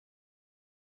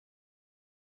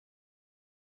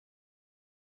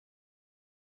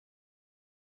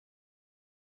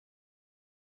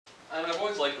And I've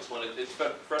always liked this one. It's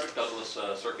Frederick Douglass,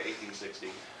 circa 1860.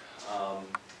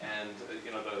 And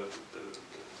you know,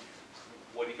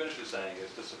 what he finishes saying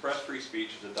is, to suppress free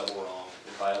speech is a double wrong.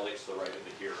 It violates the right of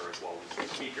the hearer as well as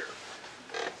the speaker.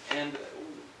 And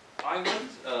I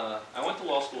went to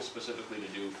law school specifically to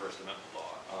do First Amendment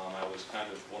law. I was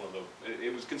kind of one of the,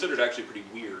 it was considered actually pretty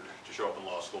weird to show up in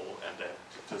law school and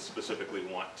to specifically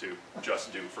want to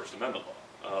just do First Amendment law.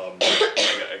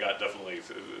 I got definitely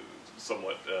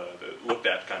somewhat looked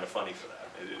at kind of funny for that.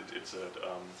 It's a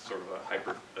sort of a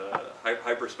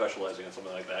hyper specializing in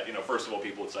something like that. You know, first of all,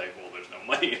 people would say, well, there's no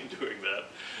money in doing that,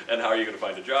 and how are you going to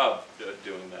find a job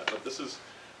doing that? But this is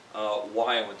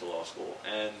why I went to law school,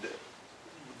 and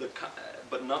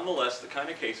but nonetheless, the kind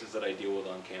of cases that I deal with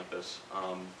on campus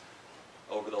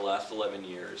over the last 11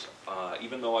 years,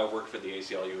 even though I worked for the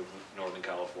ACLU of Northern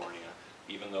California,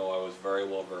 even though I was very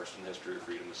well versed in the history of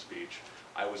freedom of speech,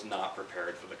 I was not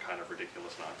prepared for the kind of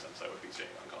ridiculous nonsense I would be seeing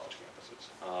on college campuses.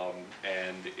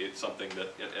 And it's something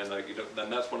that,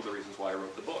 and that's one of the reasons why I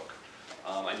wrote the book.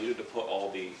 I needed to put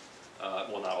all the,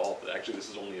 well, not all, but actually this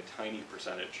is only a tiny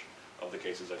percentage of the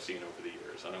cases I've seen over the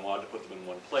years, and I wanted to put them in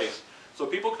one place so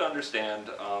people could understand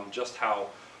just how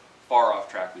far off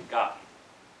track we've gotten.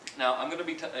 Now, I'm going to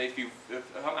be,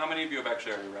 how many of you have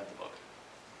actually already read the book?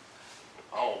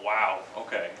 Oh, wow,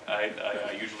 okay. I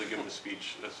usually give the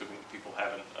speech assuming people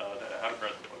haven't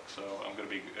read the book, so I'm going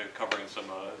to be covering some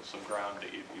ground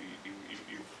that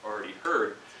you've already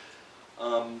heard.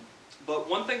 But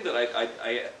one thing that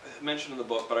I mentioned in the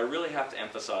book, but I really have to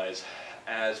emphasize,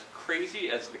 as crazy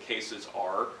as the cases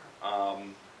are,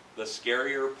 the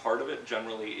scarier part of it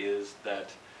generally is that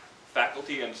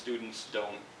faculty and students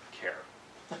don't care.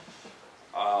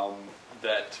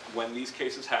 That when these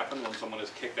cases happen, when someone is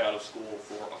kicked out of school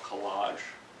for a collage,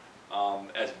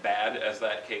 as bad as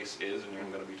that case is, and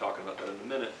I'm going to be talking about that in a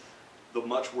minute, the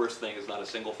much worse thing is not a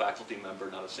single faculty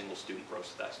member, not a single student rose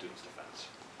to that student's defense.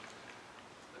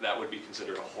 That would be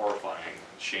considered a horrifying,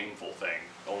 shameful thing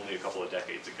only a couple of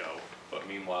decades ago. But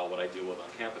meanwhile, what I deal with on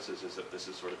campuses is that this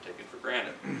is sort of taken for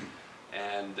granted.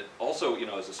 And also, you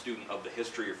know, as a student of the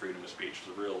history of freedom of speech,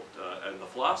 the real and the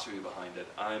philosophy behind it,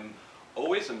 I'm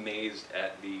always amazed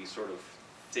at the sort of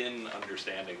thin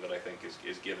understanding that I think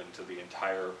is given to the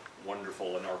entire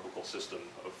wonderful anarchical system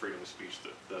of freedom of speech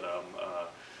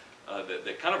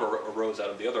that kind of arose out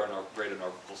of the other great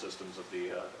anarchical systems of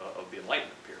the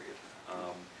Enlightenment period.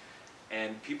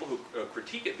 And people who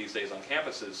critique it these days on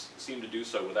campuses seem to do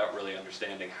so without really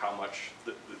understanding how much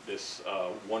this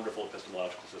wonderful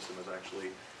epistemological system has actually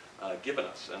given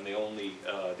us. And they only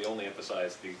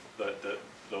emphasize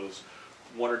those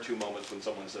one or two moments when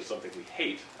someone says something we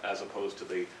hate, as opposed to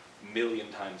the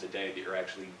million times a day that you're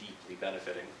actually deeply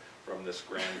benefiting from this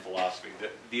grand philosophy.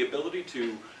 The ability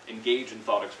to engage in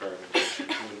thought experimentation,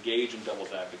 to engage in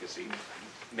devil's advocacy,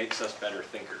 makes us better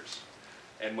thinkers.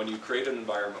 And when you create an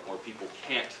environment where people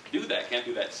can't do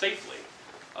that safely,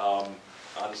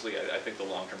 honestly, I think the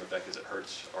long-term effect is it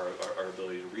hurts our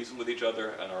ability to reason with each other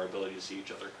and our ability to see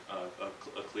each other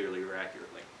clearly or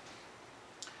accurately.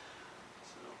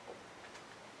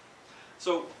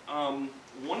 So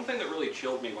one thing that really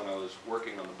chilled me when I was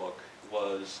working on the book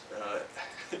was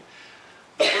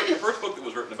the first book that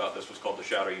was written about this was called The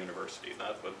Shadow University.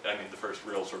 The first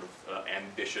real sort of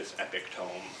ambitious epic tome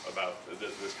about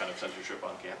this kind of censorship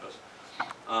on campus,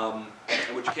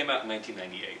 which came out in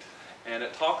 1998. And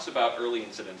it talks about early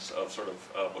incidents of sort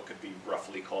of what could be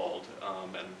roughly called,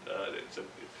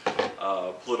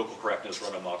 political correctness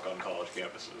run amok on college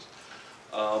campuses.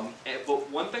 But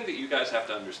one thing that you guys have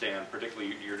to understand,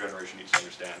 particularly your generation needs to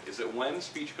understand, is that when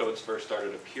speech codes first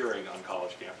started appearing on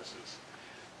college campuses,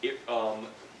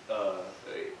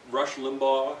 Rush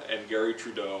Limbaugh and Gary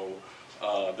Trudeau,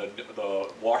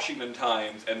 the Washington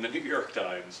Times and the New York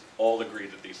Times all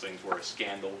agreed that these things were a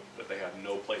scandal, that they had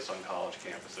no place on college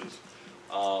campuses.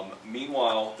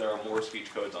 Meanwhile, there are more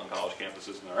speech codes on college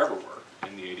campuses than there ever were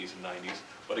in the 80s and 90s.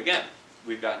 But again,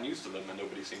 we've gotten used to them and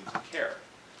nobody seems to care.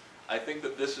 I think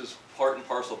that this is part and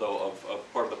parcel, though,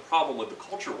 of part of the problem with the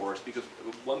culture wars, because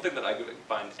one thing that I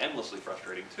find endlessly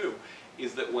frustrating, too,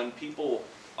 is that when people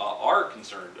are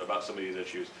concerned about some of these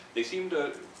issues, they seem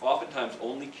to oftentimes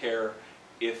only care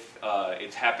if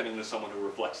it's happening to someone who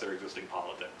reflects their existing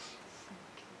politics.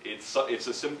 It's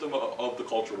a symptom of the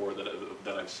culture war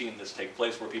that I've seen this take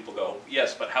place, where people go,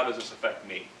 yes, but how does this affect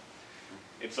me?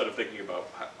 Instead of thinking about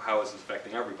how is this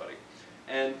affecting everybody.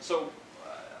 And so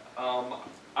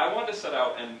I wanted to set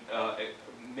out and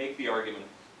make the argument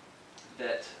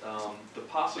that the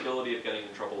possibility of getting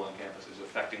in trouble on campus is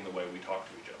affecting the way we talk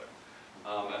to each other.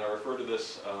 And I refer to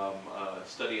this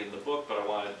study in the book, but I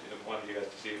wanted you guys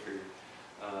to see it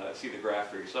see the graph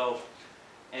for yourself.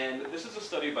 And this is a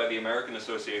study by the American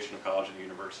Association of Colleges and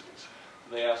Universities.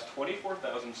 They asked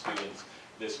 24,000 students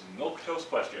this milquetoast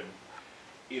question: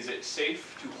 is it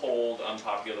safe to hold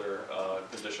unpopular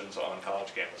positions on college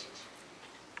campuses?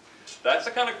 That's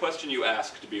the kind of question you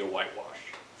ask to be a whitewash.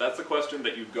 That's the question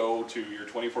that you go to your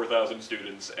 24,000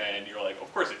 students and you're like,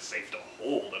 of course it's safe to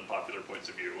hold unpopular points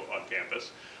of view on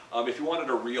campus. If you wanted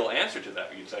a real answer to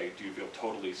that, you'd say, do you feel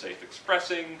totally safe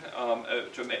expressing,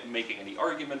 making any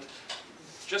argument?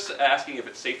 Just asking if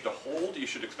it's safe to hold, you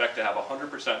should expect to have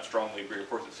 100% strongly agree. Of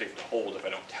course it's safe to hold if I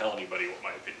don't tell anybody what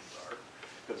my opinions are,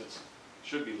 because it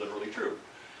should be literally true.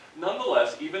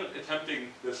 Nonetheless, even attempting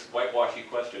this whitewashy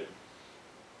question,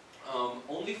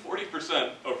 only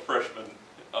 40% of freshmen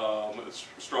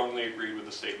strongly agreed with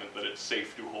the statement that it's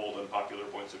safe to hold unpopular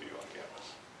points of view on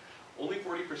campus. Only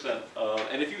 40%.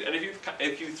 And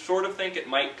if you sort of think it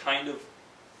might kind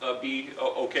of be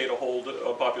okay to hold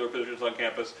popular positions on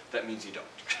campus, that means you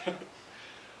don't.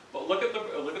 But look at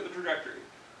the trajectory.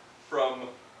 From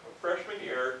freshman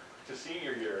year to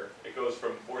senior year, it goes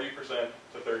from 40%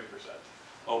 to 30%.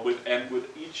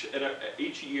 With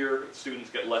each year, students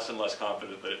get less and less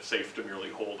confident that it's safe to merely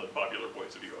hold unpopular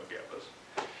points of view on campus.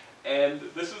 And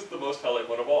this is the most telling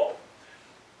one of all.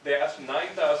 They asked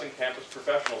 9,000 campus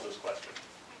professionals this question.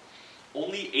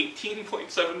 Only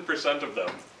 18.7% of them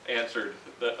answered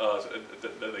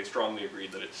that they strongly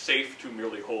agreed that it's safe to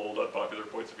merely hold unpopular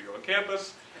points of view on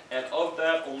campus, and of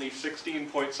that, only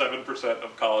 16.7%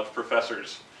 of college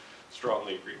professors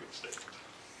strongly agreed with the statement.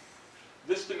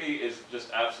 This to me is just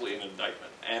absolutely an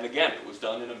indictment, and again, it was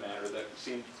done in a manner that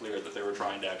seemed clear that they were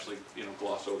trying to actually,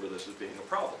 gloss over this as being a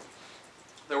problem.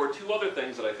 There were two other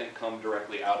things that I think come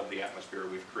directly out of the atmosphere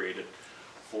we've created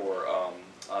for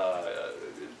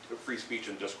free speech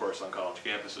and discourse on college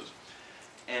campuses.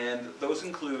 And those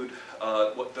include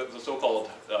what the so-called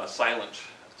silent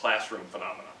classroom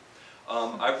phenomena.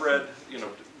 I've read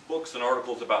books and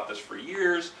articles about this for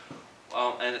years,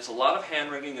 and it's a lot of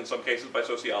hand-wringing in some cases by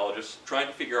sociologists trying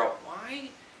to figure out why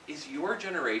is your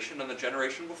generation and the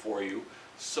generation before you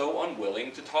so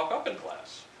unwilling to talk up in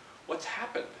class? What's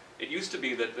happened? It used to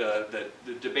be that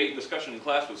the debate and discussion in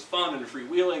class was fun and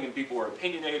freewheeling and people were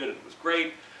opinionated and it was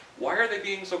great. Why are they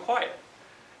being so quiet?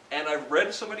 And I've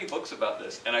read so many books about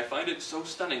this, and I find it so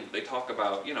stunning that they talk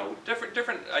about,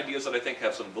 different ideas that I think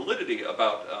have some validity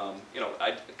about,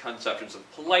 conceptions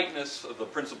of politeness, of the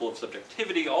principle of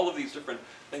subjectivity, all of these different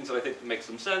things that I think make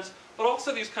some sense, but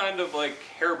also these kind of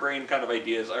harebrained kind of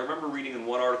ideas. I remember reading in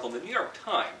one article in the New York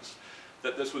Times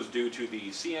that this was due to the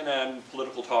CNN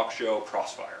political talk show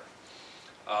Crossfire.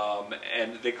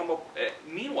 And they come up,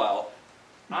 meanwhile,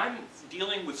 I'm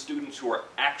dealing with students who are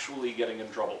actually getting in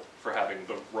trouble for having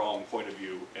the wrong point of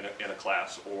view in a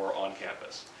class or on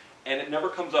campus. And it never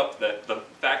comes up that the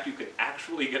fact you could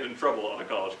actually get in trouble on a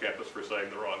college campus for saying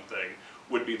the wrong thing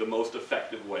would be the most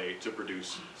effective way to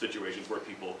produce situations where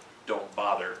people don't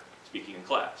bother speaking in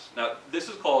class. Now, this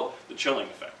is called the chilling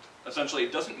effect. Essentially,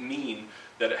 it doesn't mean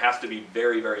that it has to be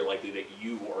very, very likely that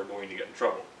you are going to get in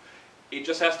trouble. It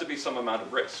just has to be some amount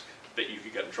of risk that you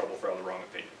could get in trouble for having the wrong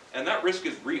opinion. And that risk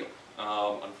is real,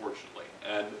 unfortunately.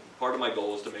 And part of my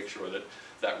goal is to make sure that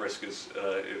that risk is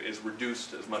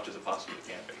reduced as much as it possibly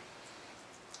can be.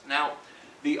 Now,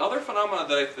 the other phenomenon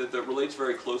that relates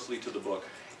very closely to the book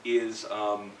is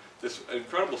this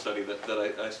incredible study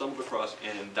that I stumbled across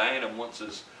in Diana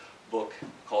Muntz's book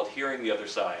called Hearing the Other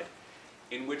Side,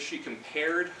 in which she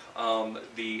compared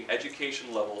the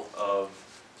education level of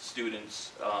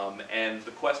students and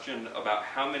the question about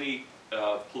how many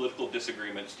political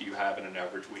disagreements do you have in an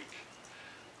average week.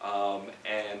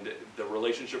 And the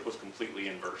relationship was completely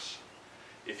inverse.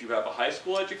 If you have a high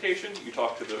school education, you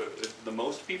talk to the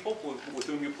most people with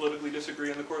whom you politically disagree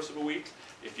in the course of a week.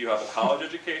 If you have a college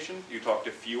education, you talk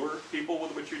to fewer people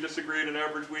with which you disagree in an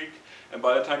average week. And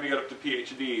by the time you get up to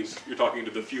PhDs, you're talking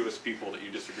to the fewest people that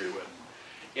you disagree with.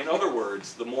 In other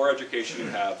words, the more education you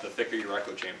have, the thicker your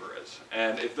echo chamber is.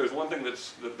 And if there's one thing that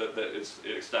is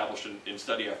established in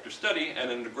study after study, and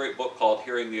in a great book called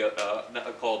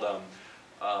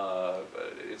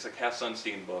it's a Cass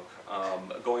Sunstein book,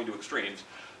 Going to Extremes,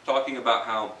 talking about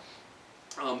how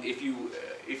if you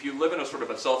live in a sort of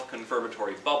a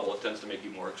self-confirmatory bubble, it tends to make you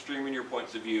more extreme in your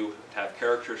points of view, to have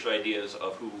caricature ideas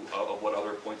of what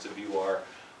other points of view are,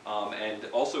 and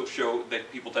also show that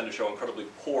people tend to show incredibly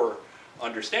poor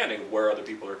understanding of where other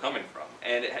people are coming from.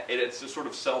 And it's a sort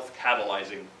of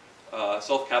self-catalyzing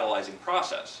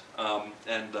process. One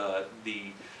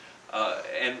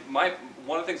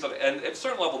of the things that, and at a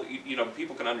certain level,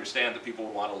 people can understand that people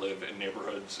would want to live in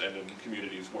neighborhoods and in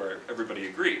communities where everybody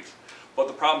agrees. But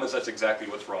the problem is that's exactly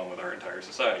what's wrong with our entire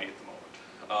society at the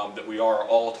moment. That we are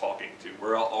all talking to.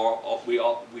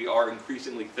 We are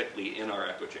increasingly thickly in our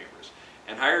echo chambers.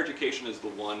 And higher education is the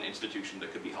one institution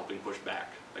that could be helping push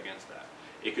back against that.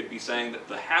 It could be saying that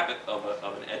the habit of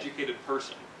an educated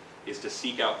person is to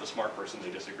seek out the smart person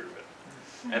they disagree with.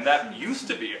 And that used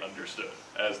to be understood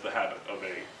as the habit of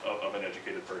an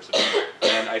educated person.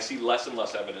 And I see less and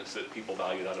less evidence that people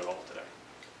value that at all today.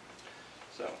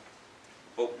 So,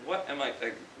 but what am I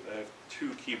have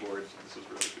two keyboards. This is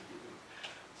really confusing.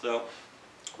 So,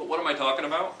 but what am I talking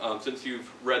about? Since you've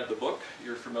read the book,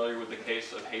 you're familiar with the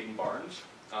case of Hayden Barnes.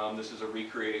 This is a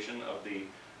recreation of the,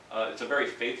 it's a very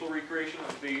faithful recreation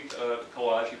of the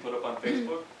collage he put up on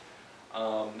Facebook.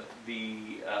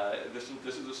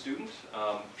 This is a student,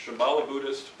 Shambhala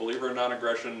Buddhist, believer in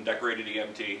non-aggression, decorated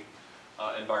EMT,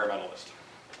 environmentalist.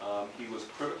 He was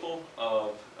critical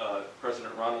of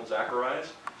President Ronald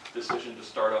Zachariy's decision to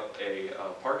start up a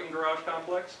parking garage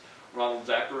complex. Ronald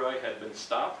Zachariah had been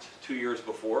stopped 2 years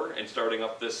before in starting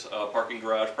up this parking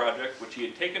garage project, which he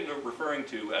had taken to referring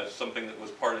to as something that was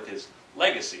part of his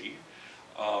legacy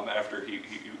after he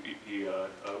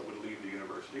would leave the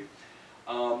university.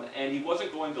 And he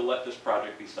wasn't going to let this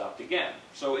project be stopped again.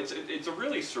 So it's a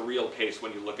really surreal case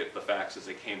when you look at the facts as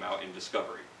they came out in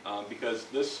Discovery. Because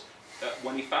this,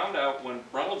 when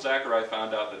Ronald Zachariah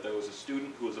found out that there was a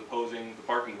student who was opposing the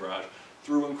parking garage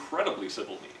through incredibly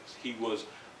civil means. He was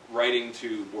writing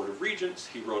to Board of Regents,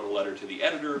 he wrote a letter to the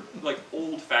editor, like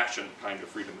old-fashioned kind of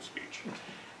freedom of speech.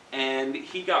 And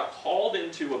he got called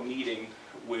into a meeting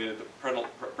with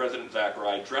President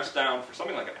Zachariah, dressed down for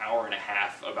something like an hour and a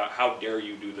half about how dare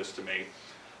you do this to me.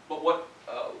 But what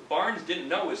Barnes didn't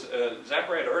know is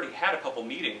Zachariah had already had a couple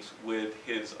meetings with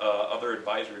his other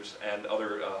advisors and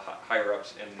other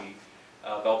higher-ups in the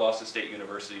Valdosta State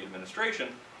University administration,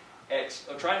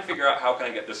 trying to figure out how can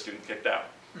I get this student kicked out.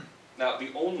 Now,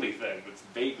 the only thing that's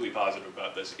vaguely positive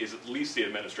about this is at least the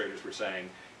administrators were saying,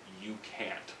 you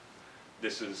can't.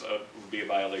 This would be a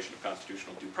violation of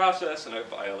constitutional due process and a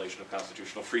violation of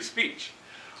constitutional free speech.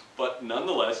 But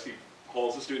nonetheless, he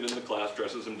calls the student in the class,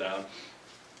 dresses him down,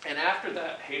 and after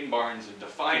that, Hayden Barnes, in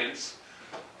defiance,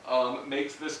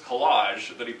 makes this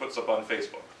collage that he puts up on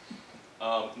Facebook.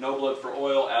 No blood for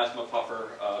oil, asthma puffer,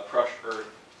 crushed earth.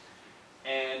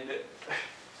 And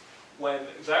when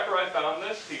Zachariah found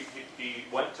this, he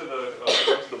went to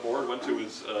the board, went to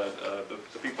his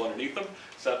the people underneath him,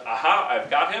 said, "Aha! I've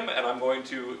got him, and I'm going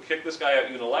to kick this guy out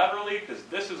unilaterally because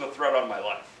this is a threat on my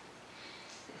life."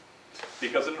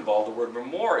 Because it involved the word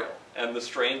memorial, and the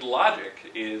strained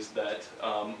logic is that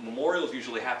memorials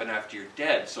usually happen after you're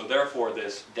dead, so therefore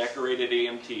this decorated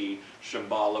EMT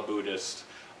Shambhala Buddhist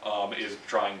is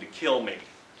trying to kill me.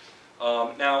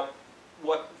 Now,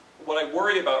 what I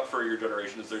worry about for your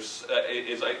generation is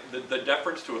the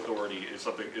deference to authority is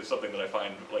something that I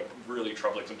find like really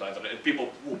troubling sometimes, and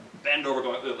people will bend over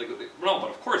going like, no, but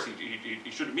of course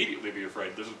he should immediately be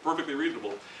afraid. This is perfectly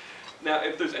reasonable. Now,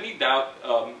 if there's any doubt,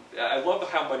 I love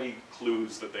how many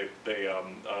clues that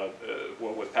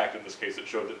what was packed in this case that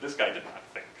showed that this guy did not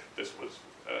think this was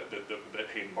that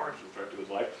Hayden Barnes was a threat to his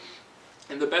life.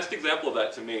 And the best example of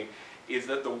that to me is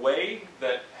that the way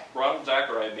that Ronald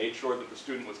Zachariah made sure that the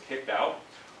student was kicked out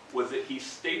was that he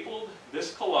stapled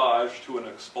this collage to an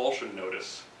expulsion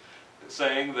notice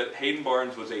saying that Hayden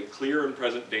Barnes was a clear and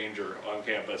present danger on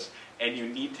campus and you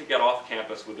need to get off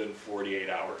campus within 48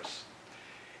 hours.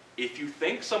 If you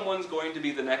think someone's going to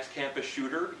be the next campus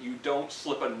shooter, you don't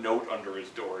slip a note under his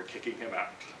door kicking him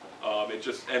out. And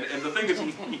the thing is,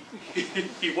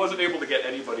 he wasn't able to get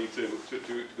anybody to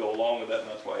go along with that, and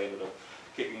that's why I ended up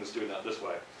kicking the student out this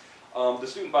way. The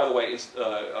student, by the way,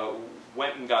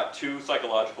 went and got 2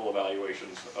 psychological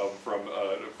evaluations from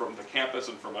the campus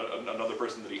and from another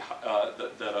person that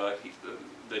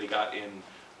he got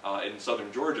in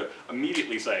southern Georgia,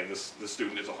 immediately saying this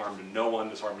student is a harm to no one,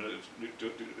 this harm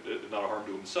not a harm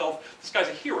to himself. This guy's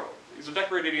a hero. He's a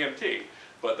decorated EMT.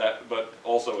 But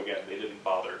also, again, they didn't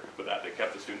bother with that. They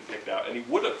kept the student kicked out, and he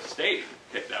would have stayed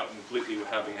kicked out, completely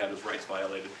having had his rights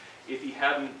violated, if he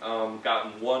hadn't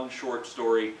gotten one short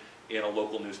story in a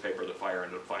local newspaper that fire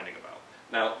ended up finding about.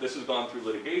 Now, this has gone through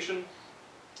litigation.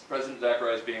 President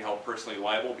Zachariah is being held personally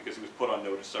liable because he was put on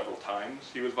notice several times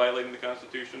he was violating the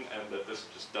Constitution, and that this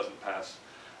just doesn't pass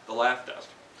the laugh test.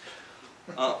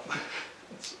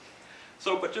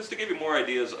 But just to give you more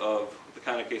ideas of the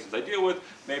kind of cases I deal with,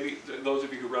 maybe those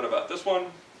of you who read about this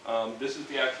one, this is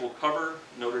the actual cover,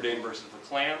 Notre Dame versus the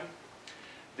Klan.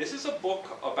 This is a book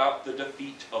about the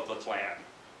defeat of the Klan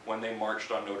when they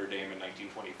marched on Notre Dame in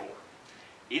 1924.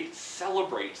 It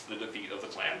celebrates the defeat of the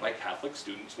Klan by Catholic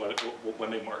students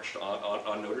when they marched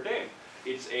on Notre Dame.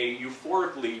 It's a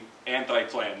euphorically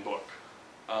anti-Klan book.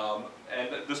 And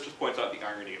this just points out the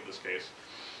irony of this case.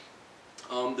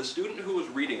 The student who was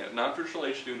reading it, non-traditional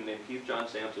age student named Keith John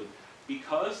Sampson,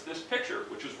 because this picture,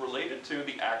 which is related to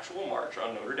the actual march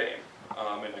on Notre Dame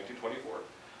in 1924,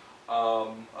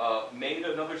 made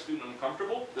another student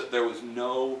uncomfortable, that there was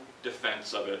no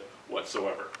defense of it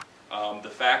whatsoever. The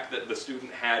fact that the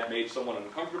student had made someone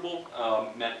uncomfortable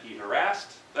meant he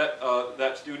harassed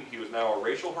that student. He was now a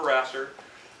racial harasser,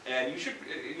 and you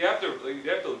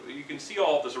can see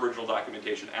all of this original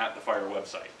documentation at the Fire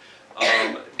website.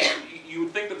 You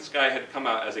would think that this guy had come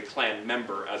out as a Klan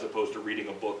member as opposed to reading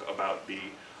a book about the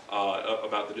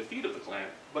defeat of the Klan,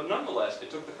 but nonetheless, it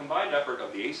took the combined effort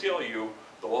of the ACLU,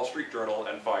 the Wall Street Journal,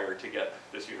 and Fire to get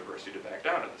this university to back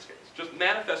down in this case. Just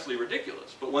manifestly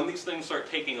ridiculous. But when these things start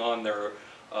taking on their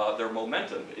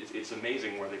momentum, it's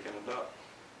amazing where they can end up.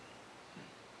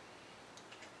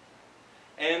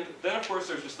 And then, of course,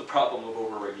 there's just the problem of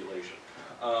overregulation,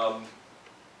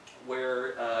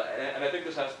 and I think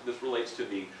this relates to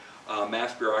the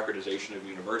mass bureaucratization of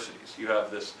universities. You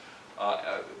have this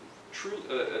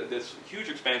this huge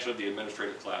expansion of the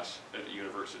administrative class at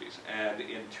universities, and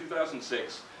in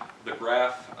 2006, the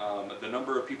graph, the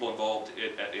number of people involved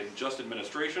in just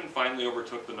administration finally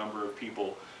overtook the number of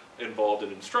people involved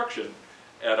in instruction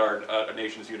at our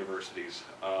nation's universities,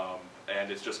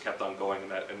 and it's just kept on going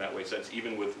in that way since.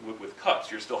 Even with cuts,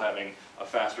 you're still having a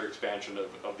faster expansion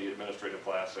of the administrative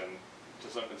class, and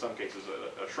in some cases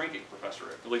a shrinking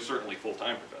professorate, at least certainly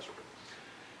full-time professorate.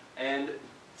 And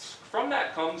from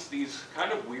that comes these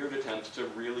kind of weird attempts to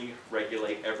really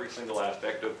regulate every single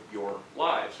aspect of your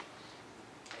lives.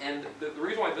 And the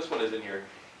reason why this one is in here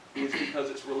is because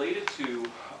it's related to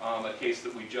a case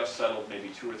that we just settled maybe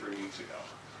 2 or 3 weeks ago.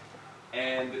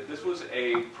 And this was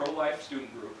a pro-life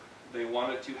student group. They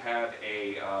wanted to have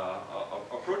a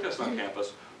protest on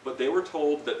campus, but they were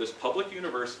told that this public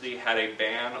university had a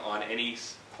ban on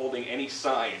holding any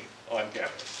sign on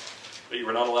campus, that you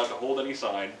were not allowed to hold any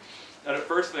sign. And at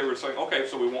first they were saying, okay,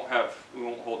 so we won't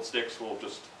hold sticks, we'll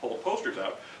just hold posters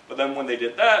out. But then when they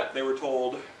did that, they were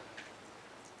told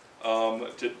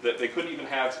that they couldn't even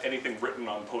have anything written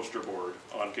on poster board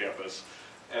on campus,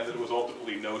 and that it was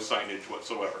ultimately no signage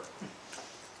whatsoever.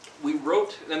 We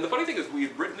wrote, and the funny thing is we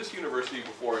had written this university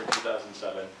before in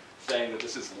 2007 saying that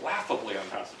this is laughably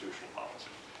unconstitutional policy.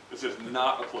 This is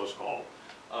not a close call,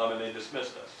 and they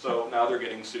dismissed us. So now they're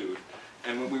getting sued.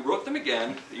 And when we wrote them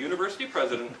again, the university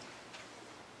president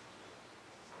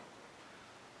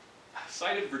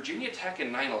cited Virginia Tech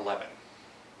in 9/11.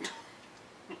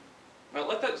 Now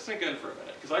let that sink in for a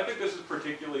minute, because I think this is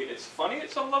particularly, it's funny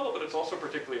at some level, but it's also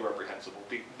particularly reprehensible.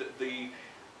 The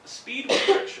speed with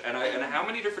which, and how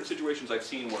many different situations I've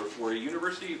seen where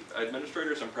university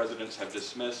administrators and presidents have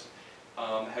dismissed,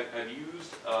 have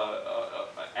used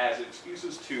as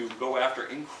excuses to go after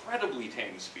incredibly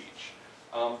tame speech.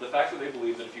 The fact that they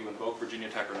believe that if you invoke Virginia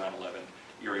Tech or 9/11,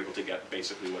 you're able to get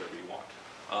basically whatever you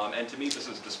want. And to me, this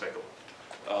is despicable.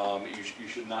 You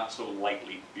should not so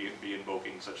lightly be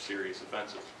invoking such serious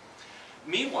offenses.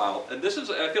 Meanwhile, and this is,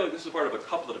 I feel like this is part of a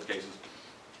couple of cases,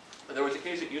 there was a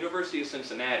case at University of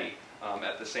Cincinnati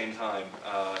at the same time,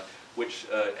 which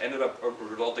ended up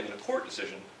resulting in a court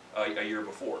decision a year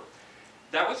before.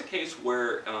 That was a case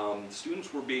where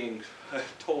students were being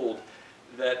told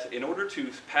that in order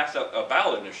to pass out a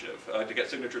ballot initiative, to get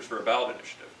signatures for a ballot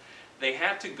initiative, they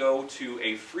had to go to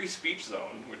a free speech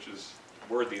zone, which is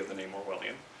worthy of the name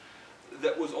Orwellian,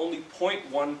 that was only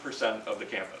 0.1% of the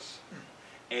campus.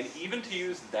 And even to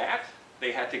use that,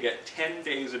 they had to get 10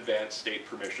 days advance state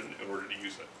permission in order to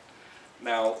use it.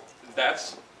 Now,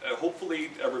 that's,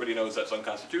 hopefully everybody knows that's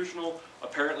unconstitutional.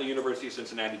 Apparently University of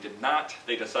Cincinnati did not.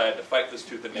 They decided to fight this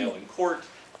tooth and nail in court,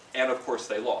 and of course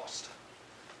they lost.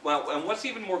 Well, and what's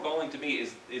even more galling to me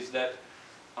is that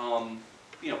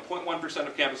 0.1%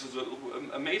 of campus is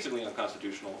amazingly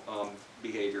unconstitutional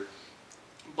behavior.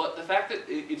 But the fact that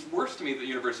it's worse to me that the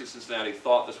University of Cincinnati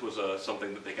thought this was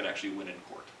something that they could actually win in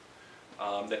court.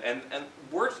 And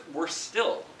worse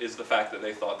still is the fact that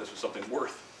they thought this was something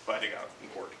worth fighting out in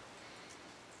court.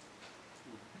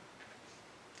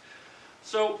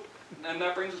 So, and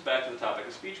that brings us back to the topic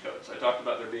of speech codes. I talked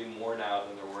about there being more now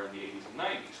than there were in the 80s and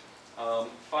 90s.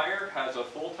 Fire has a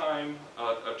full-time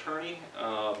attorney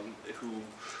who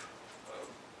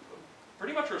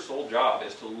pretty much her sole job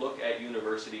is to look at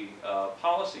university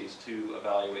policies to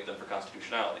evaluate them for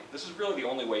constitutionality. This is really the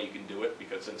only way you can do it,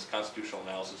 because since constitutional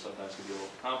analysis sometimes can be a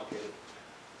little complicated,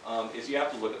 is you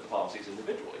have to look at the policies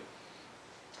individually.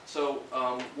 So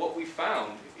what we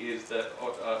found is that,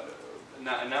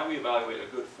 now we evaluate a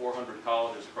good 400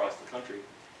 colleges across the country,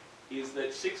 is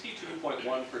that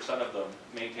 62.1% of them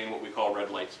maintain what we call red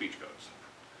light speech codes.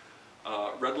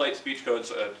 Red light speech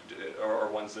codes are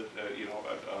ones that,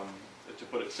 to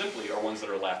put it simply, are ones that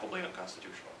are laughably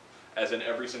unconstitutional. As in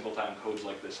every single time codes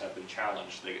like this have been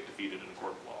challenged, they get defeated in a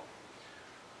court of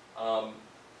law.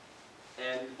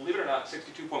 And believe it or not,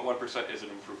 62.1% is an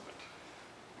improvement.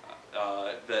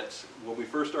 That when we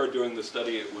first started doing the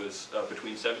study, it was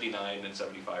between 79 and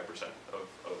 75%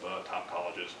 of top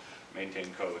colleges maintain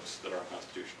codes that are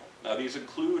unconstitutional. Now these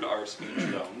include our speech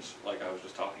zones, like I was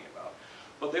just talking about,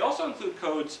 but they also include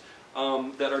codes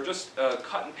that are just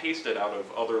cut and pasted out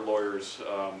of other lawyers'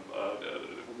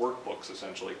 workbooks,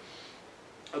 essentially.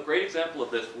 A great example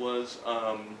of this was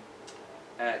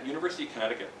at University of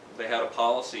Connecticut. They had a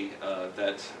policy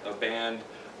that banned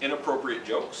inappropriate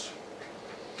jokes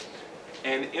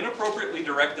and inappropriately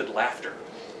directed laughter.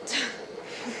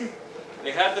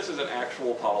 They had this as an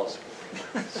actual policy.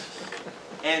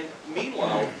 And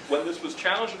meanwhile, when this was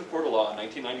challenged in a court of law in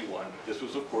 1991, this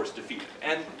was of course defeated.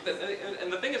 And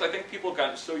the thing is, I think people have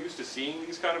gotten so used to seeing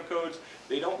these kind of codes,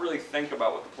 they don't really think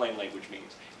about what the plain language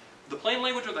means. The plain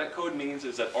language of that code means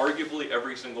is that arguably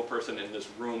every single person in this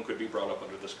room could be brought up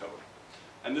under this code.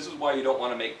 And this is why you don't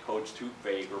want to make codes too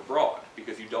vague or broad,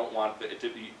 because you don't want it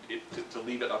to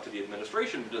leave it up to the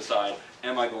administration to decide,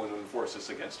 am I going to enforce this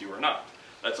against you or not?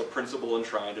 That's a principle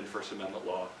enshrined in First Amendment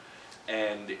law,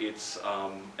 and it's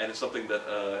something that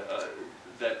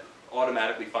that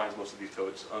automatically finds most of these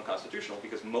codes unconstitutional,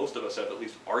 because most of us have at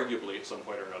least arguably at some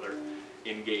point or another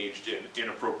engaged in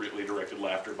inappropriately directed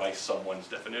laughter by someone's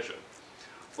definition.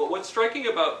 But what's striking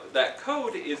about that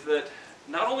code is that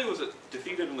not only was it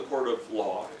defeated in the court of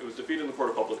law, it was defeated in the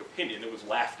court of public opinion, it was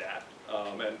laughed at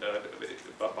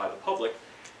by the public,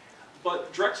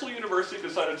 but Drexel University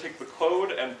decided to take the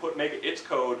code and make it its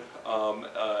code,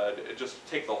 just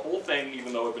take the whole thing,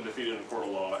 even though it had been defeated in a court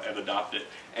of law, and adopt it.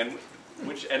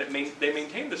 They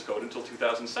maintained this code until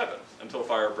 2007, until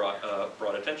FIRE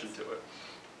brought attention to it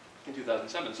in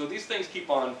 2007. So these things keep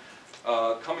on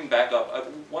coming back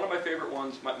up. One of my favorite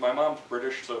ones, my mom's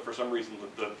British, so for some reason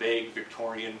the vague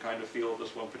Victorian kind of feel of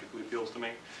this one particularly appeals to me,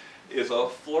 is a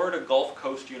Florida Gulf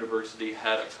Coast University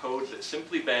had a code that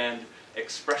simply banned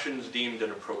expressions deemed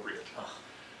inappropriate.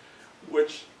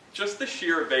 Which, just the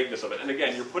sheer vagueness of it, and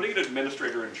again, you're putting an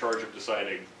administrator in charge of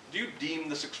deciding, do you deem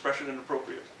this expression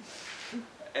inappropriate?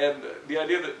 And the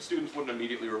idea that students wouldn't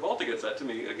immediately revolt against that, to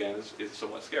me, again, is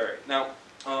somewhat scary. Now,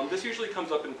 this usually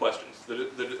comes up in questions, and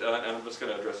I'm just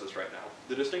going to address this right now.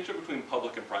 The distinction between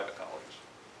public and private colleges.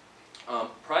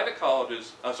 Public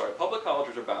colleges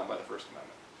are bound by the First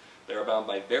Amendment. They are bound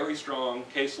by very strong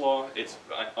case law. It's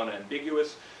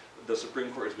unambiguous. The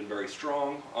Supreme Court has been very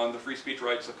strong on the free speech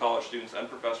rights of college students and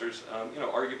professors,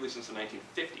 arguably since the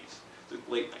 1950s, the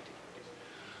late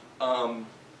 1950s,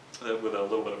 with a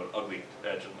little bit of an ugly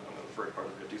edge in the first part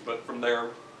of the 50s, but from their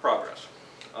progress.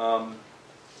 And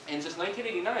since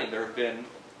 1989, there have been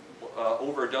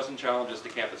over a dozen challenges to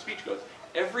campus speech codes.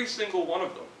 Every single one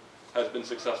of them has been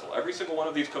successful. Every single one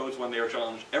of these codes, when they are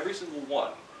challenged, every single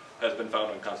one has been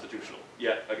found unconstitutional.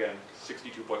 Yet, again,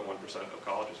 62.1% of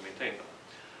colleges maintain them.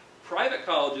 Private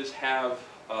colleges have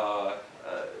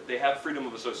freedom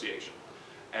of association,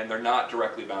 and they're not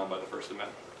directly bound by the First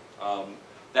Amendment.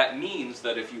 That means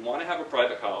that if you want to have a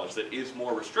private college that is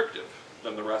more restrictive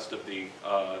than the rest of the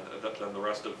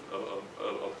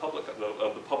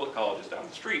public colleges down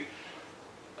the street,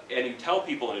 and you tell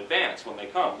people in advance when they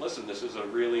come, listen, this is a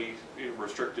really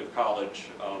restrictive college.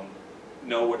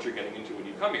 Know what you're getting into when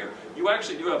you come here. You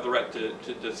actually do have the right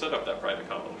to set up that private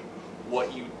college.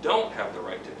 What you don't have the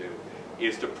right to do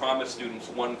is to promise students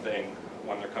one thing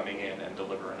when they're coming in and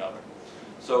deliver another.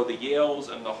 So the Yales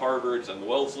and the Harvards and the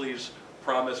Welsleys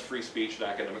promise free speech and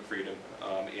academic freedom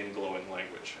in glowing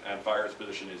language. And FIRE's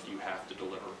position is you have to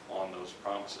deliver on those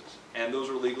promises. And those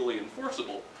are legally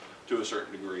enforceable to a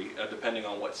certain degree, depending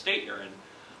on what state you're in.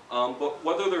 But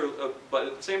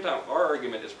at the same time, our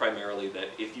argument is primarily that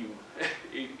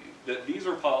that these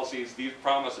are policies, these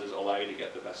promises allow you to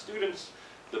get the best students,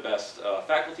 the best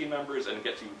faculty members, and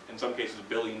get to, in some cases,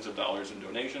 billions of dollars in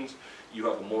donations. You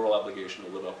have a moral obligation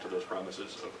to live up to those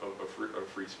promises of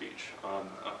free speech,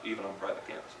 even on private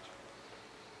campuses.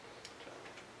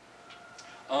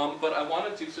 But I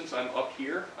wanted to, since I'm up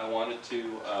here, I wanted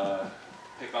to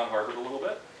pick on Harvard a little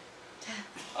bit.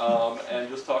 And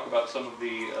just talk about some of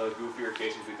the goofier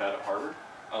cases we've had at Harvard.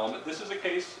 This is a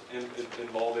case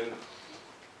involving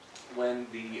when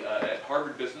at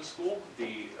Harvard Business School,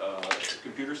 the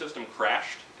computer system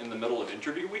crashed in the middle of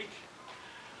interview week.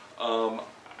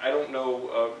 I don't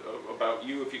know about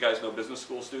you, if you guys know business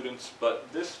school students,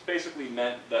 but this basically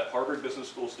meant that Harvard Business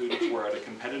School students were at a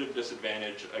competitive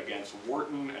disadvantage against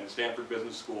Wharton and Stanford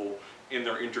Business School in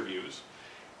their interviews.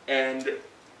 And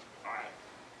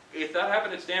if that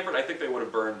happened at Stanford, I think they would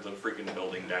have burned the freaking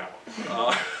building down.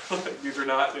 These are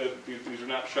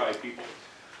not shy people.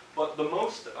 But the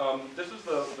most, this is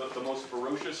the most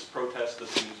ferocious protest the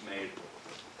students made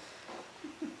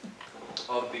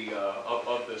of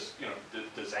this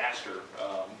disaster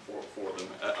for them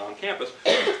on campus,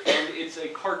 and it's a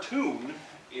cartoon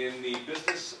in the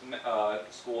business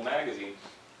school magazine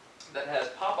that has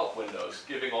pop-up windows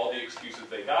giving all the excuses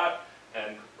they got,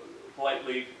 and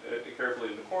politely, carefully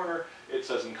in the corner, it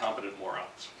says incompetent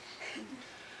morons.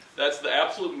 That's the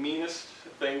absolute meanest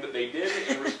thing that they did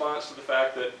in response to the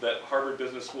fact that Harvard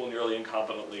Business School nearly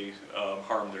incompetently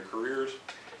harmed their careers.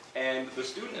 And the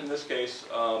student in this case,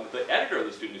 the editor of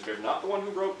the student newspaper, not the one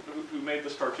who made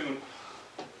this cartoon,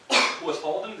 was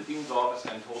hauled into the dean's office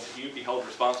and told that he would be held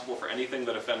responsible for anything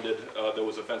that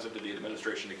was offensive to the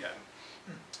administration again.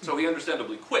 So he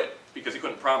understandably quit because he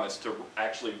couldn't promise to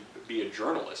actually be a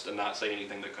journalist and not say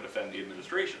anything that could offend the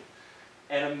administration.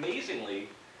 And amazingly,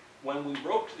 when we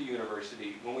wrote to the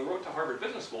university, when we wrote to Harvard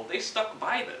Business School, they stuck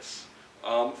by this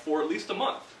for at least a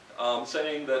month.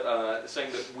 Saying that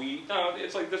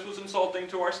it's like this was insulting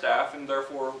to our staff, and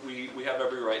therefore we have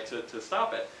every right to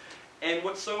stop it. And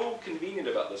what's so convenient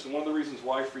about this, and one of the reasons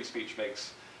why free speech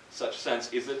makes such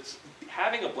sense, is that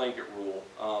having a blanket rule,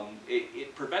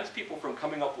 it prevents people from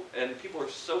coming up, and people are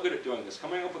so good at doing this,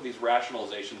 coming up with these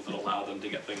rationalizations that allow them to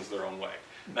get things their own way.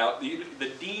 Now,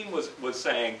 the dean was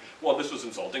saying, well, this was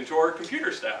insulting to our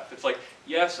computer staff. It's like,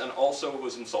 yes, and also it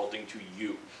was insulting to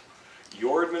you.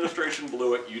 Your administration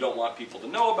blew it, you don't want people to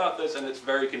know about this, and it's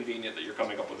very convenient that you're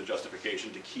coming up with a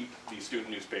justification to keep the student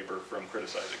newspaper from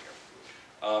criticizing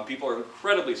you. People are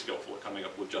incredibly skillful at coming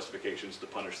up with justifications to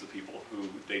punish the people who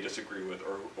they disagree with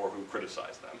or who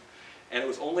criticize them. And it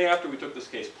was only after we took this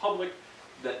case public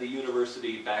that the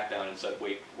university backed down and said,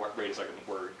 wait a second,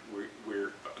 we're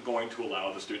going to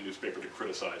allow the student newspaper to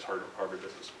criticize Harvard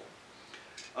Business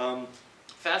School.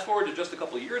 Fast forward to just a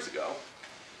couple of years ago,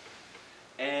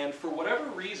 and for whatever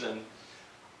reason,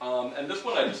 and this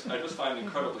one I just find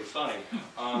incredibly funny,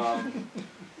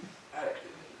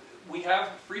 we have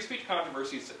free speech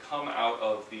controversies that come out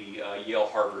of the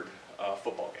Yale-Harvard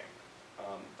football game.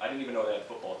 I didn't even know they had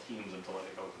football teams until I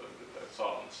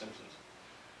saw it on The Simpsons.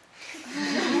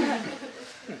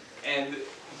 And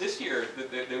this year,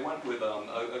 they went with,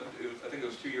 I think it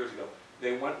was 2 years ago,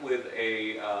 they went with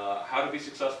a how to be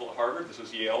successful at Harvard. This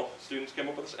was Yale students came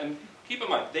up with this. And keep in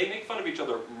mind, they make fun of each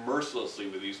other mercilessly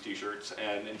with these t-shirts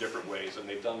and in different ways, and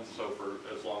they've done so for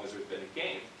as long as there's been a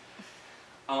game.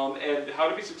 And how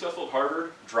to be successful at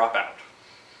Harvard, drop out.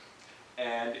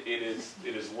 And it is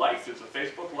liked, it's a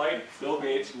Facebook like, Bill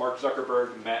Gates, Mark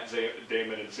Zuckerberg, Matt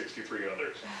Damon, and 63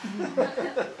 others.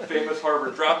 Famous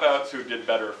Harvard dropouts who did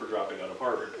better for dropping out of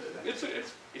Harvard. It's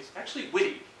actually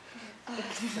witty.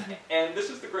 And this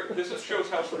shows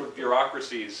how sort of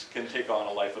bureaucracies can take on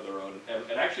a life of their own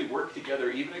and actually work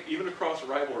together even across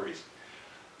rivalries.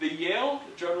 The Yale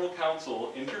General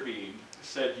Counsel intervened,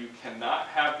 said you cannot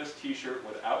have this t-shirt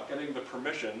without getting the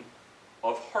permission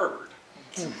of Harvard.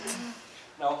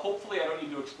 Now, hopefully I don't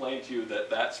need to explain to you that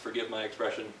that's, forgive my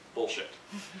expression, bullshit.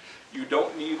 You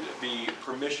don't need the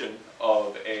permission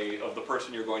of the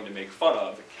person you're going to make fun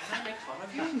of. Can I make fun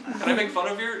of you? Can I make fun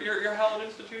of your hallowed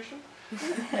institution?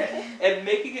 And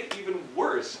making it even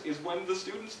worse is when the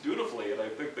students dutifully, and I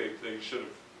think they should have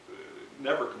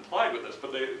never complied with this,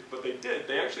 but they did.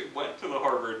 They actually went to the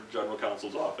Harvard General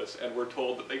Counsel's office and were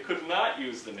told that they could not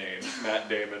use the names Matt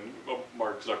Damon,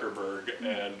 Mark Zuckerberg,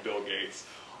 and Bill Gates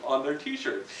on their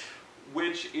t-shirts,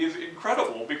 which is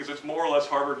incredible because it's more or less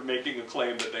Harvard making a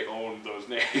claim that they own those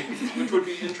names, which would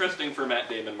be interesting for Matt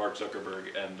Damon, Mark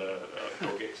Zuckerberg, and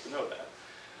Bill Gates to know that.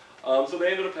 So they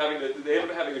ended up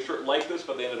having a shirt like this,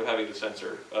 but they ended up having to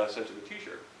censor the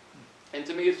t-shirt. And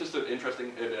to me, it's just an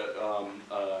interesting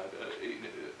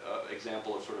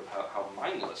example of sort of how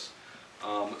mindless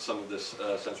some of this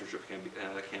censorship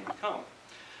can become.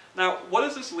 Now, what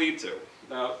does this lead to?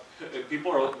 Now,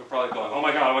 people are probably going, oh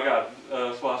my God,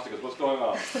 swastikas, what's going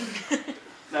on?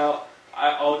 Now,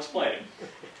 I'll explain.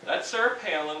 That's Sarah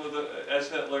Palin as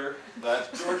Hitler,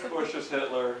 that's George Bush as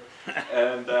Hitler,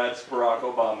 and that's Barack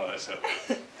Obama as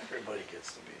Hitler. Everybody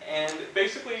gets to be. And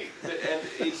basically, and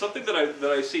it's something that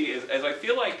I see is, as I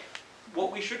feel like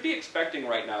what we should be expecting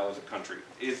right now as a country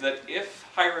is that if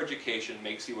higher education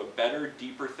makes you a better,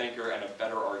 deeper thinker and a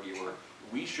better arguer,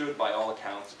 we should, by all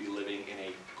accounts, be living in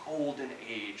a golden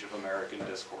age of American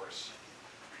discourse.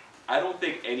 I don't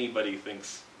think anybody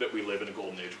thinks that we live in a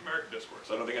golden age of American discourse.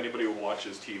 I don't think anybody who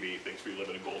watches TV thinks we live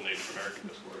in a golden age of American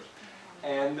discourse.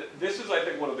 And this is, I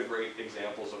think, one of the great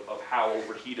examples of how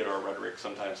overheated our rhetoric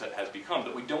sometimes has become,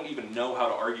 that we don't even know how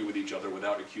to argue with each other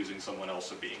without accusing someone else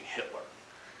of being Hitler.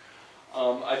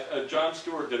 Jon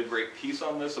Stewart did a great piece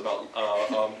on this about,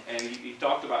 and he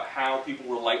talked about how people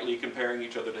were lightly comparing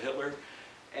each other to Hitler.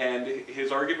 And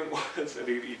his argument was, and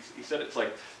he said it's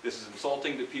like, this is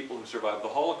insulting to people who survived the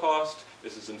Holocaust,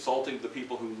 this is insulting to the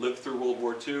people who lived through World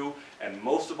War II, and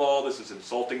most of all, this is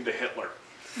insulting to Hitler.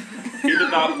 He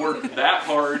did not work that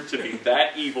hard to be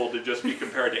that evil to just be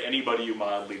compared to anybody you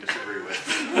mildly disagree with.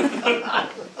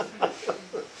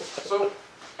 So,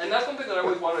 and that's something that I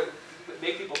always want to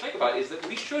make people think about, is that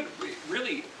we should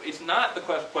really, it's not the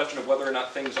question of whether or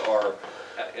not things are,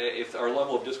 if our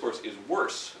level of discourse is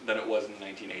worse than it was in the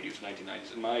 1980s,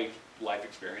 1990s. In my life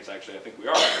experience, actually, I think we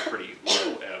are at a pretty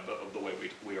low ebb of the way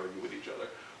we argue with each other.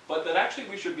 But that actually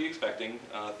we should be expecting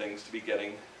things to be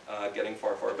getting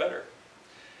far, far better.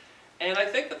 And I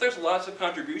think that there's lots of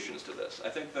contributions to this. I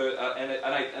think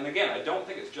and again, I don't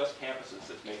think it's just campuses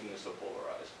that's making this so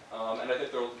polarized. And I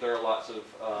think there are lots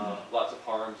of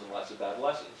harms and lots of bad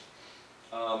lessons.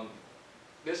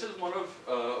 This is one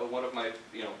of my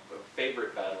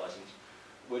favorite bad lessons,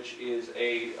 which is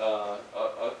a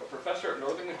professor at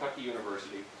Northern Kentucky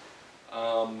University,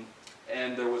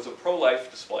 and there was a pro-life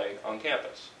display on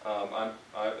campus. I'm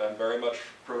very much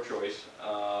pro-choice,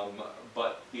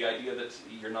 but the idea that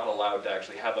you're not allowed to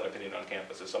actually have that opinion on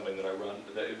campus is something that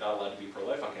that you're not allowed to be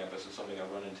pro-life on campus is something I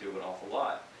run into an awful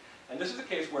lot. And this is a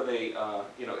case where they,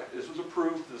 this was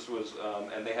approved. This was,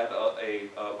 and they had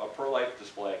a pro-life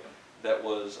display that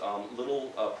was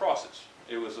little crosses.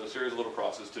 It was a series of little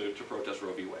crosses to protest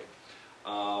Roe v. Wade.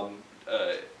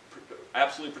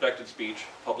 Absolutely protected speech,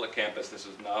 public campus. This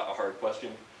is not a hard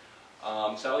question.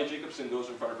 Sally Jacobson goes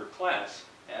in front of her class,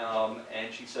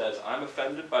 and she says, "I'm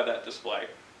offended by that display,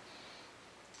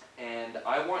 and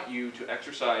I want you to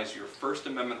exercise your First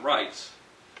Amendment rights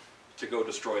to go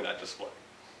destroy that display."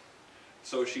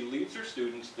 So she leads her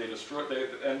students. They destroy,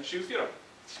 and she's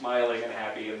smiling and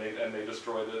happy, and they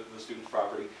destroy the student's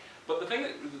property. But the thing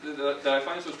that I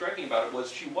find so striking about it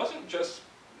was she wasn't just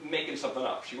making something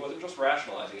up. She wasn't just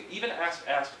rationalizing it. Even asked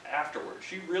afterwards,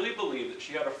 she really believed that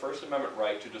she had a First Amendment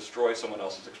right to destroy someone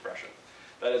else's expression.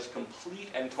 That is complete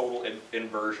and total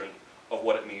inversion of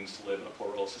what it means to live in a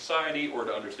pluralist society or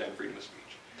to understand freedom of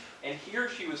speech. And here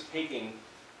she was taking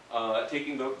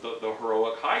the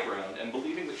heroic high ground and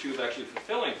believing that she was actually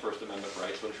fulfilling First Amendment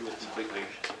rights when she was completely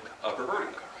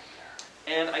perverting them.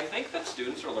 And I think that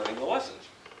students are learning the lessons.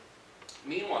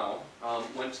 Meanwhile,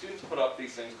 when students put up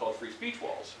these things called free speech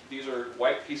walls, these are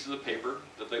white pieces of paper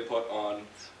that they put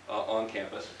on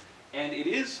campus, and it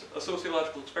is a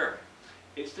sociological experiment.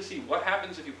 It's to see what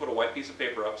happens if you put a white piece of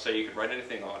paper up, say you can write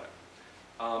anything on it.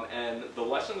 And the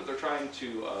lesson that they're trying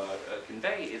to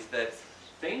convey is that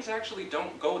things actually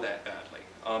don't go that badly.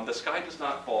 The sky does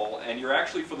not fall, and you're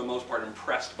actually, for the most part,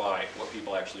 impressed by what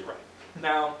people actually write.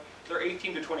 Now, they're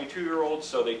 18 to 22-year-olds,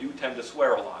 so they do tend to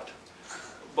swear a lot.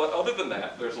 But other than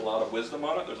that, there's a lot of wisdom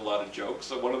on it, there's a lot of jokes.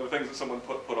 So one of the things that someone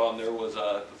put on there was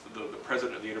the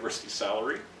president of the university's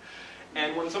salary.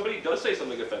 And when somebody does say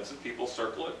something offensive, people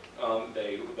circle it,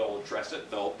 they'll address it,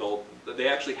 they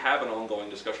actually have an ongoing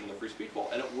discussion on the free speech wall,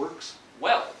 and it works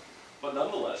well. But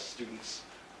nonetheless, students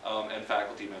and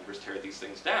faculty members tear these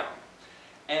things down.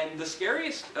 And the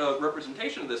scariest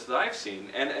representation of this that I've seen,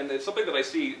 and it's something that I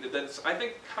see that's, I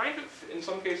think, kind of, in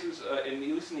some cases, at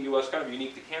least in the US, kind of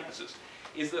unique to campuses,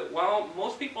 is that while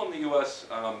most people in the U.S.,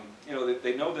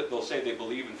 they know that they'll say they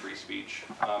believe in free speech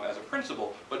as a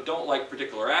principle, but don't like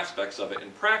particular aspects of it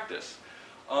in practice,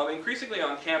 increasingly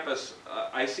on campus,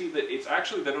 I see that it's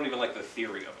actually, they don't even like the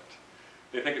theory of it.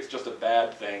 They think it's just a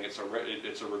bad thing, it's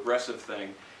a regressive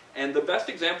thing. And the best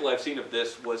example I've seen of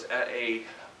this was at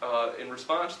in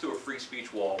response to a free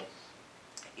speech wall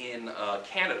in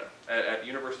Canada, at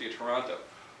University of Toronto,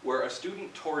 where a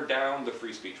student tore down the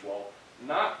free speech wall,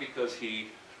 not because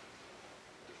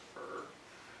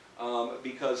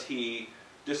because he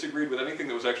disagreed with anything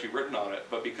that was actually written on it,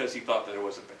 but because he thought that there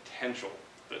was a potential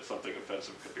that something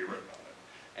offensive could be written on it.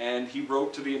 And he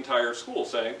wrote to the entire school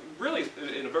saying, really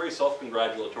in a very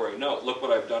self-congratulatory note, look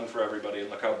what I've done for everybody and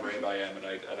look how brave I am, and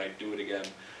I do it again.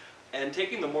 And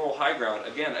taking the moral high ground,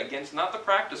 again, against not the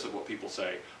practice of what people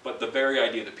say, but the very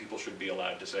idea that people should be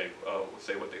allowed to say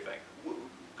what they think.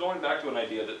 Going back to an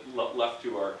idea that left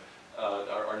to our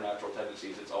natural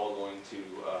tendencies, it's all going to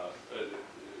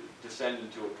descend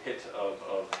into a pit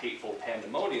of hateful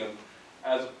pandemonium.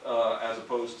 as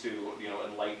opposed to, you know,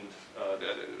 enlightened,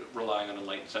 relying on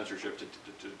enlightened censorship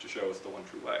to show us the one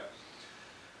true way.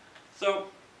 So,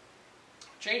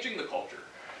 changing the culture.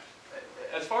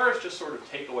 As far as just sort of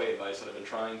takeaway advice that I've been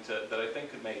trying to, that I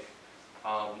think could make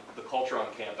the culture on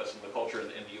campus and the culture in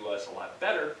the US a lot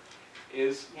better,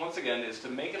 is, once again, is to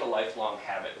make it a lifelong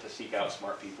habit to seek out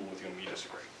smart people with whom you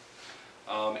disagree.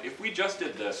 If we just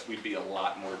did this, we'd be a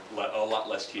lot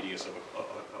less tedious of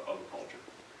a culture.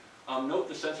 Note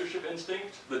the censorship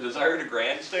instinct, the desire to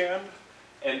grandstand,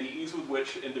 and the ease with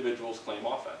which individuals claim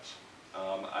offense.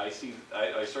 I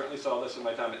certainly saw this in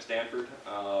my time at Stanford.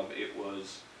 It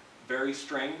was very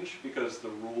strange because the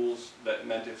rules that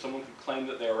meant if someone could claim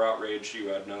that they were outraged, you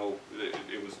had no,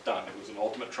 it was done. It was an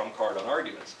ultimate trump card on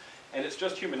arguments. And it's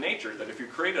just human nature that if you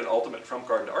create an ultimate trump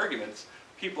card to arguments,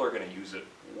 people are going to use it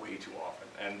way too often.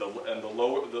 And the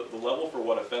level for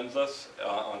what offends us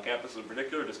on campus in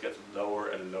particular just gets lower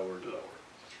and lower and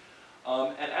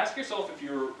lower. And ask yourself if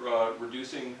you're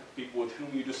reducing people with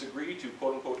whom you disagree to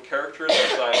quote-unquote characters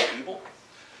outside of evil.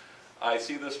 I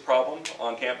see this problem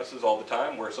on campuses all the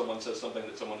time where someone says something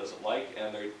that someone doesn't like,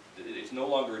 and it's no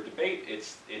longer a debate,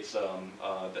 it's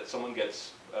that someone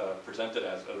gets presented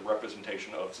as a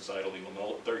representation of societal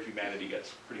evil. Their humanity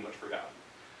gets pretty much forgotten.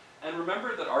 And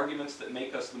remember that arguments that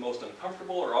make us the most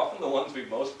uncomfortable are often the ones we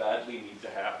most badly need to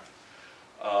have.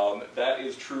 That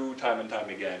is true time and time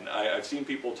again. I've seen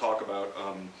people talk about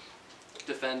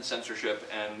defend censorship,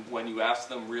 and when you ask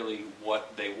them really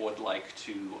what they would like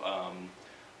to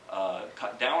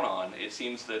cut down on, it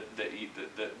seems that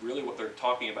really what they're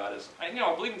talking about is, I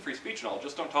believe in free speech and all,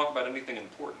 just don't talk about anything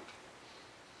important.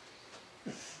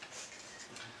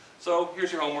 So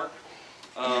here's your homework.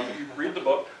 You read the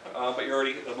book,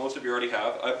 but most of you already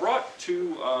have. I brought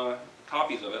 2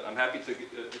 copies of it. I'm happy to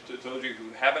those of you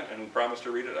who haven't and who promised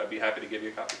to read it, I'd be happy to give you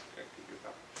a copy.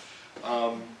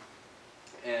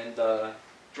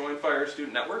 Join Fire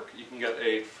Student Network. You can get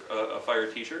a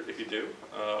Fire t-shirt if you do.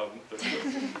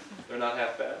 They're not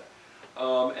half bad.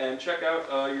 And check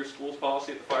out your school's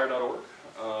policy at thefire.org.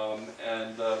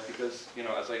 Because,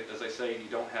 as I say, you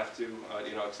don't have to,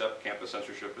 accept campus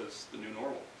censorship as the new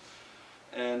normal.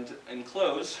 And in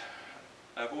close,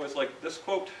 I've always liked this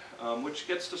quote, which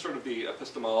gets to sort of the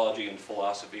epistemology and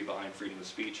philosophy behind freedom of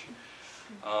speech.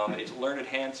 It's Learned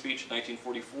Hand speech,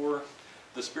 1944.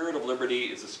 The spirit of liberty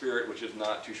is a spirit which is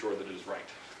not too sure that it is right.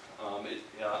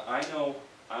 I know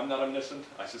I'm not omniscient.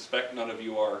 I suspect none of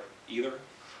you are either.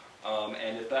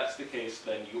 And if that's the case,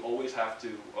 then you always have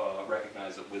to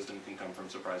recognize that wisdom can come from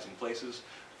surprising places,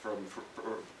 from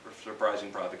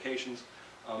surprising provocations,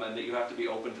 and that you have to be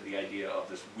open to the idea of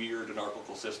this weird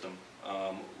anarchical system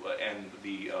and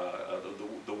the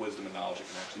wisdom and knowledge it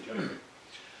can actually generate.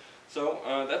 So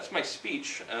that's my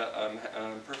speech.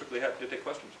 I'm perfectly happy to take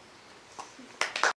questions.